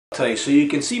Today, so you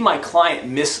can see my client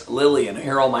Miss Lillian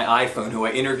here on my iPhone, who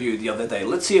I interviewed the other day.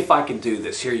 Let's see if I can do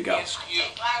this. Here you go. Yes, you.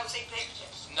 Lousy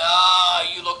pictures. No,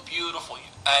 you look beautiful.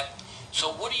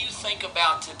 So what do you think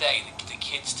about today, the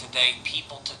kids today,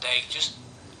 people today, just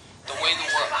the way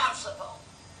the world... Irresponsible.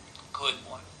 Good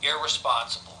one.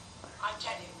 Irresponsible. I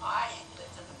tell you, I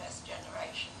lived in the best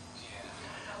generation.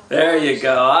 There you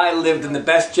go. I lived in the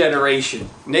best generation.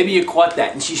 Maybe you caught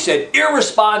that. And she said,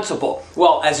 irresponsible.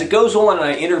 Well, as it goes on, and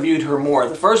I interviewed her more,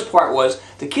 the first part was,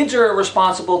 the kids are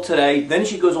irresponsible today. Then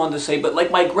she goes on to say, but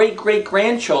like my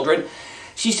great-great-grandchildren,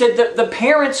 she said that the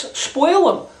parents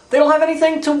spoil them. They don't have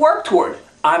anything to work toward.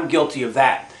 I'm guilty of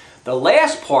that. The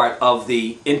last part of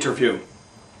the interview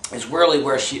is really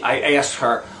where I asked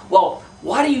her, well,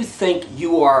 why do you think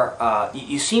you are,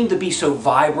 you seem to be so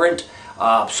vibrant,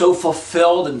 so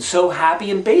fulfilled and so happy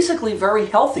and basically very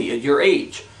healthy at your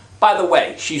age? By the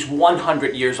way, she's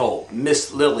 100 years old,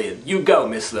 Miss Lillian. You go,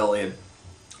 Miss Lillian.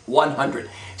 100.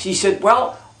 She said,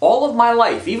 well, all of my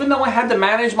life, even though I had to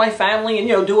manage my family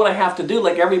and, do what I have to do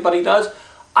like everybody does,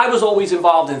 I was always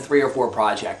involved in 3 or 4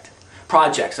 projects.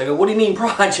 I go, what do you mean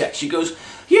projects? She goes,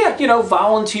 yeah,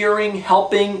 volunteering,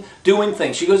 helping, doing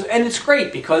things. She goes, and it's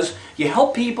great because you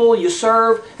help people, you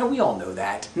serve, and we all know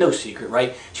that. No secret,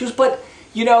 right? She goes, but,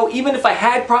 even if I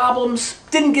had problems,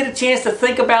 didn't get a chance to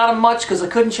think about them much because I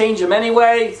couldn't change them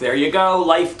anyway. There you go,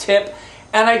 life tip.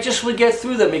 And I just would get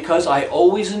through them because I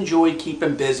always enjoyed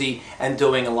keeping busy and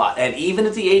doing a lot. And even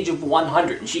at the age of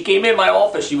 100, and she came in my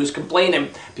office, she was complaining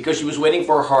because she was waiting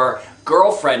for her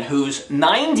girlfriend who's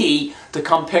 90 to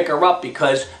come pick her up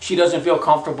because she doesn't feel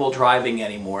comfortable driving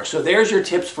anymore. So there's your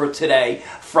tips for today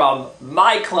from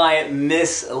my client,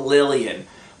 Miss Lillian.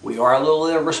 We are a little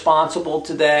irresponsible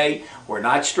today. We're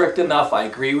not strict enough. I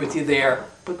agree with you there.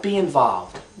 But be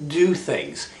involved. Do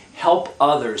things. Help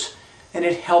others. And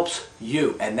it helps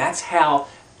you. And that's how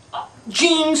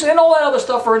genes and all that other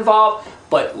stuff are involved.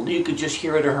 But you could just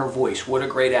hear it in her voice. What a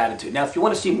great attitude. Now, if you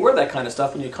want to see more of that kind of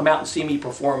stuff, when you come out and see me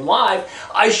perform live,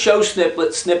 I show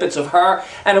snippets of her.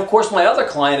 And, of course, my other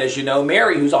client, as you know,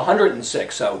 Mary, who's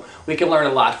 106. So we can learn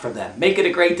a lot from them. Make it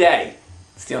a great day.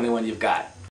 It's the only one you've got.